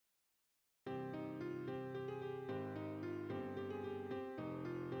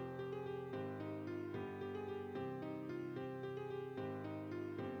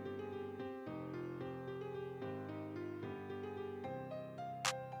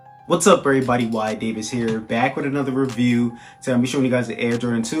What's up everybody, Y Davis here, back with another review. Today I'll be showing you guys the Air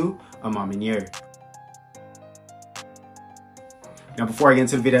Jordan 2 on my Maniere. Now before I get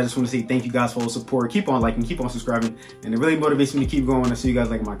into the video, I just want to say thank you guys for all the support. Keep on liking, keep on subscribing, and it really motivates me to keep going when I see you guys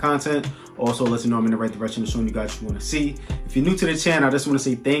liking my content. Also lets me know I'm in the right direction to showing you guys what you want to see. If you're new to the channel, I just want to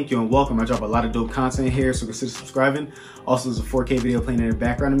say thank you and welcome. I drop a lot of dope content here, so consider subscribing. Also, there's a 4K video playing in the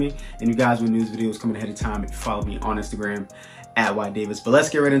background of me, and you guys with news videos coming ahead of time, if you follow me on Instagram at Y Davis. But let's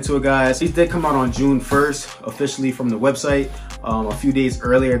get right into it, guys. These did come out on June 1st, officially from the website. A few days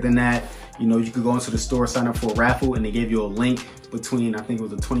earlier than that, you know, you could go into the store, sign up for a raffle, and they gave you a link between, I think it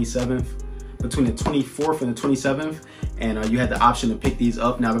was the 27th, between the 24th and the 27th, and you had the option to pick these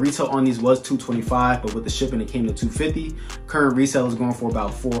up. Now the retail on these was $225, but with the shipping it came to $250. Current resale is going for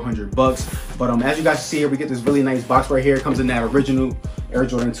about $400 bucks. But as you guys can see here, we get this really nice box right here. It comes in that original Air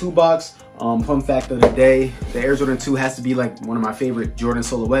Jordan 2 box. Fun fact of the day, the Air Jordan 2 has to be like one of my favorite Jordan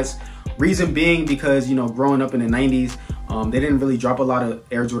silhouettes. Reason being because, you know, growing up in the 90s, they didn't really drop a lot of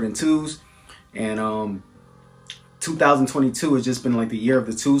Air Jordan 2s, and 2022 has just been like the year of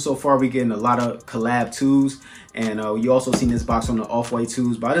the 2 so far. We're getting a lot of collab 2s, and you also seen this box on the off-white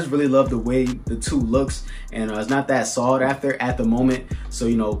 2s, but I just really love the way the 2 looks, and it's not that sought after at the moment. So,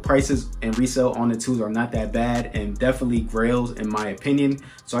 you know, prices and resale on the 2s are not that bad, and definitely grails in my opinion.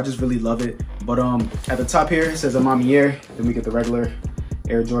 So I just really love it. But at the top here it says Maniere. Then we get the regular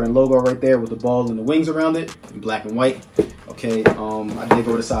Air Jordan logo right there with the ball and the wings around it in black and white. Okay, I did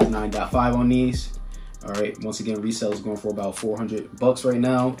go to size 9.5 on these. All right, once again, resale is going for about $400 bucks right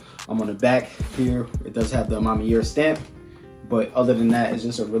now. On the back here, it does have the Maniere stamp, but other than that, it's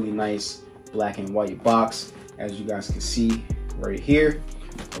just a really nice black and white box, as you guys can see right here.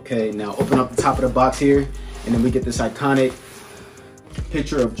 Okay, now open up the top of the box here, and then we get this iconic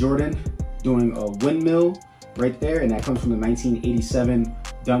picture of Jordan doing a windmill right there, and that comes from the 1987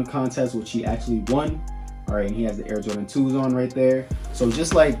 dunk contest, which he actually won. All right, and he has the Air Jordan 2s on right there. So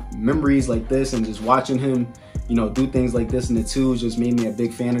just like memories like this and just watching him, you know, do things like this in the 2s just made me a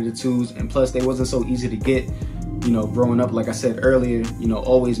big fan of the 2s. And plus they wasn't so easy to get, you know, growing up. Like I said earlier, you know,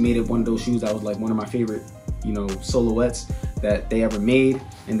 always made it one of those shoes that was like one of my favorite, you know, silhouettes that they ever made.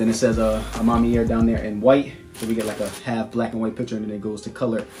 And then it says Maniere down there in white. So we get like a half black and white picture, and then it goes to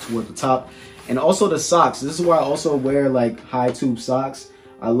color toward the top. And also the socks. This is why I also wear like high tube socks.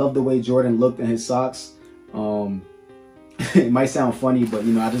 I love the way Jordan looked in his socks. It might sound funny, but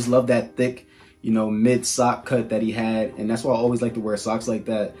you know, I just love that thick, you know, mid sock cut that he had, and that's why I always like to wear socks like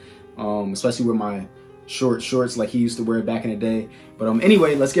that, especially with my short shorts like he used to wear back in the day. But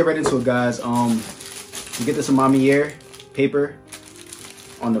anyway, let's get right into it, guys. We get this Maniere paper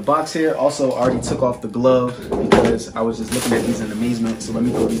on the box here. Also, I already took off the glove because I was just looking at these in amazement. So let me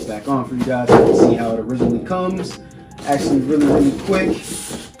throw these back on for you guys so you can see how it originally comes. Actually, really quick.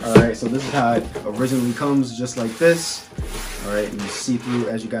 All right, so this is how it originally comes, just like this. All right, and see through,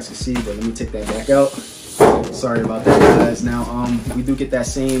 as you guys can see, but let me take that back out. Sorry about that, guys. Now, we do get that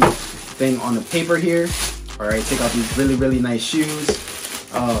same thing on the paper here. All right, take out these really nice shoes.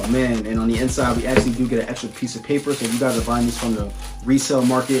 Oh man, and on the inside, we actually do get an extra piece of paper. So if you guys are buying these from the resale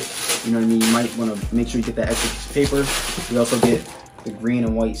market, you know what I mean, you might want to make sure you get that extra piece of paper. We also get the green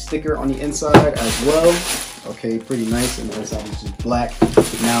and white sticker on the inside as well. Okay, pretty nice, and the inside is just black.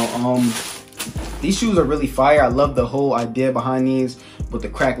 Now, these shoes are really fire. I love the whole idea behind these with the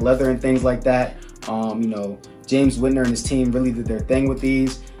cracked leather and things like that. You know, James Whitner and his team really did their thing with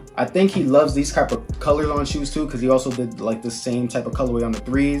these. I think he loves these type of colors on shoes too, because he also did like the same type of colorway on the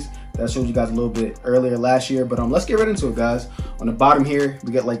 3s that I showed you guys a little bit earlier last year. But let's get right into it, guys. On the bottom here,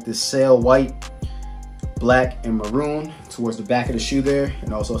 we get like this sail white, black, and maroon towards the back of the shoe there.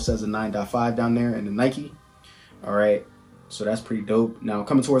 And also says a 9.5 down there and the Nike. All right, so that's pretty dope. Now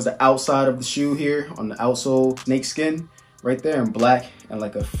coming towards the outside of the shoe here, on the outsole, snake skin right there in black and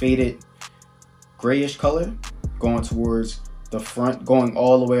like a faded grayish color going towards the front, going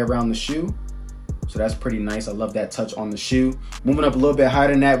all the way around the shoe. So that's pretty nice. I love that touch on the shoe. Moving up a little bit higher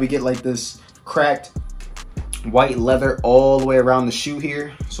than that, we get like this cracked white leather all the way around the shoe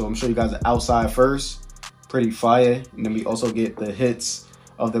here. So I'm showing you guys the outside first. Pretty fire. And then we also get the hits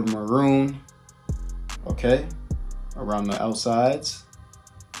of the maroon, okay, around the outsides.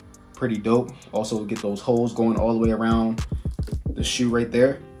 Pretty dope. Also get those holes going all the way around the shoe right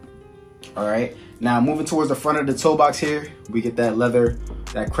there. All right, now moving towards the front of the toe box here, we get that leather,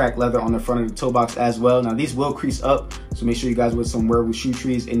 that cracked leather on the front of the toe box as well. Now these will crease up, so make sure you guys wear some wearable shoe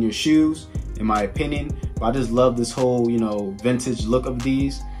trees in your shoes, in my opinion. But I just love this whole, you know, vintage look of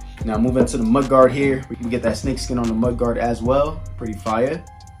these. Now moving to the mud guard here, we can get that snake skin on the mud guard as well. Pretty fire,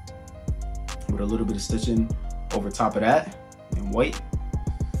 with a little bit of stitching over top of that in white.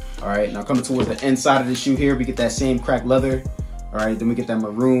 All right, now coming towards the inside of the shoe here, we get that same cracked leather. All right, then we get that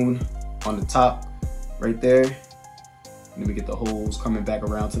maroon on the top right there. And then we get the holes coming back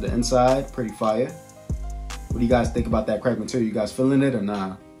around to the inside. Pretty fire. What do you guys think about that cracked material? You guys feeling it or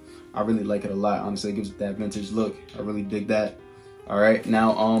nah? I really like it a lot. Honestly, it gives it that vintage look. I really dig that. All right,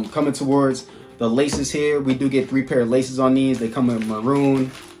 now coming towards the laces here, we do get 3 pair of laces on these. They come in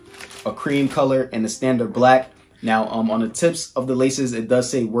maroon, a cream color, and the standard black. Now, on the tips of the laces, it does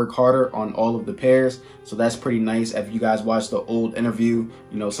say work harder on all of the pairs. So that's pretty nice. If you guys watched the old interview,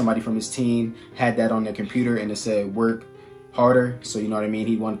 you know, somebody from his team had that on their computer and it said work harder. So you know what I mean?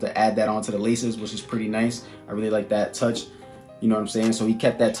 He wanted to add that onto the laces, which is pretty nice. I really like that touch. You know what I'm saying? So he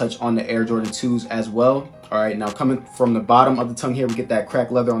kept that touch on the Air Jordan 2s as well. All right, now coming from the bottom of the tongue here, we get that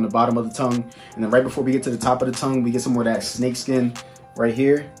cracked leather on the bottom of the tongue. And then right before we get to the top of the tongue, we get some more of that snake skin right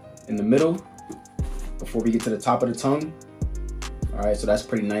here in the middle before we get to the top of the tongue. All right, so that's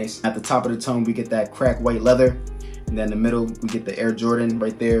pretty nice. At the top of the tongue, we get that cracked white leather. And then in the middle, we get the Air Jordan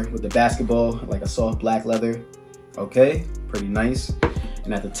right there with the basketball, like a soft black leather. Okay, pretty nice.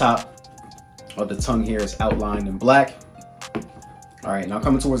 And at the top of the tongue here is outlined in black. All right, now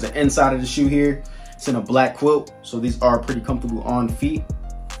coming towards the inside of the shoe here, it's in a black quilt. So these are pretty comfortable on feet.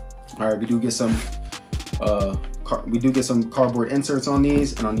 All right, we do get some cardboard inserts on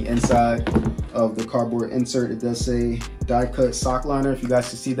these, and on the inside of the cardboard insert, it does say die cut sock liner, if you guys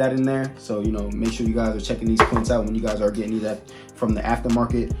can see that in there. So, you know, make sure you guys are checking these prints out when you guys are getting these from the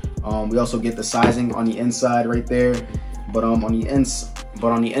aftermarket. We also get the sizing on the inside right there, but on the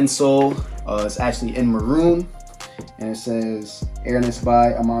insole, it's actually in maroon, and it says Airness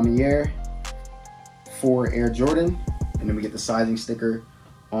by Maniere for Air Jordan, and then we get the sizing sticker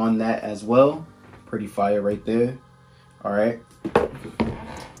on that as well. Pretty fire right there. All right,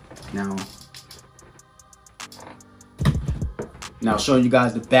 now showing you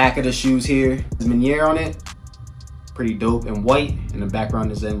guys the back of the shoes here. There's Maniere on it, pretty dope, in white, and the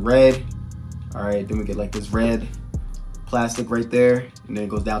background is in red. All right, then we get like this red plastic right there, and then it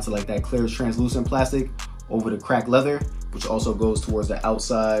goes down to like that clear translucent plastic over the cracked leather, which also goes towards the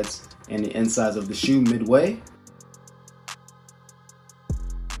outsides and the insides of the shoe midway.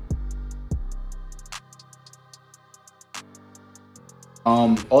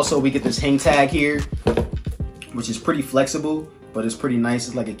 Also, we get this hang tag here, which is pretty flexible, but it's pretty nice.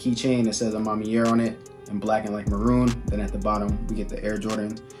 It's like a keychain that says Maniere on it in black and like maroon. Then at the bottom, we get the Air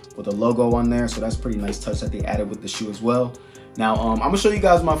Jordan with a logo on there. So that's a pretty nice touch that they added with the shoe as well. Now, I'm gonna show you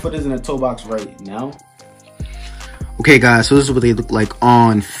guys my foot is in a toe box right now. Okay guys, so this is what they look like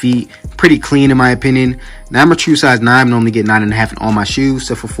on feet. Pretty clean in my opinion. Now I'm a true size 9. I normally get 9.5 in all my shoes,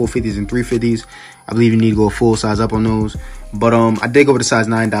 except for 450s and 350s. I believe you need to go a full size up on those. But I did go with the size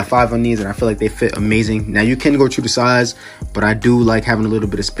 9.5 on these, and I feel like they fit amazing. Now you can go true to size, but I do like having a little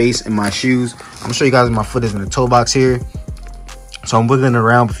bit of space in my shoes. I'm gonna show you guys my foot is in the toe box here. So I'm wiggling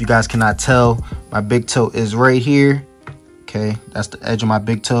around, but if you guys cannot tell, my big toe is right here. Okay, that's the edge of my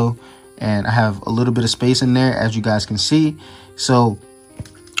big toe. And I have a little bit of space in there, as you guys can see. So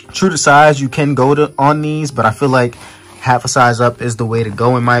true to size, you can go on these, but I feel like half a size up is the way to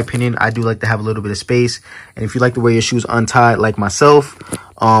go, in my opinion. I do like to have a little bit of space. And if you like to wear your shoes untied like myself,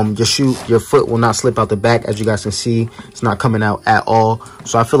 your foot will not slip out the back. As you guys can see, it's not coming out at all.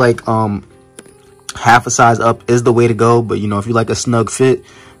 So I feel like half a size up is the way to go. But, you know, if you like a snug fit,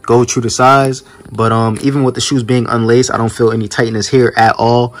 go true to size. But even with the shoes being unlaced, I don't feel any tightness here at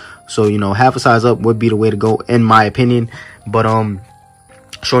all. So, you know, half a size up would be the way to go, in my opinion. But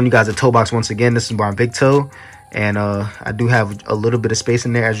showing you guys the toe box once again. This is my big toe. And I do have a little bit of space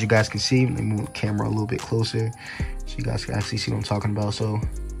in there, as you guys can see. Let me move the camera a little bit closer so you guys can actually see what I'm talking about. So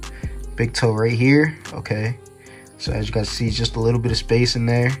big toe right here. Okay, so as you guys see, just a little bit of space in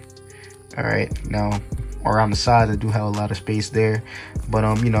there. All right, now around the sides, I do have a lot of space there, but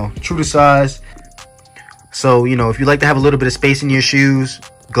you know, true to size. So, you know, if you like to have a little bit of space in your shoes,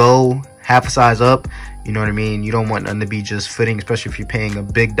 go half a size up. You know what I mean? You don't want them to be just fitting, especially if you're paying a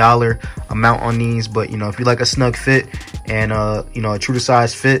big dollar amount on these. But, you know, if you like a snug fit and, you know, a true to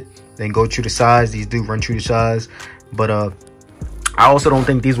size fit, then go true to size. These do run true to size. But I also don't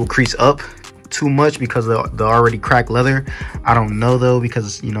think these will crease up too much because of the already cracked leather. I don't know, though,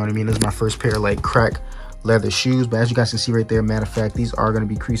 because, you know what I mean? This is my first pair of, like, cracked leather shoes. But as you guys can see right there, matter of fact, these are going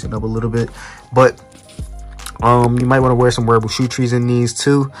to be creasing up a little bit. But you might want to wear some wearable shoe trees in these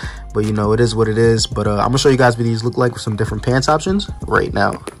too, but you know, it is what it is. But I'm gonna show you guys what these look like with some different pants options right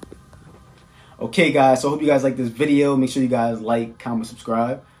now. Okay guys, so I hope you guys like this video. Make sure you guys like, comment,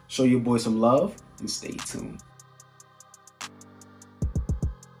 subscribe, show your boy some love, and stay tuned.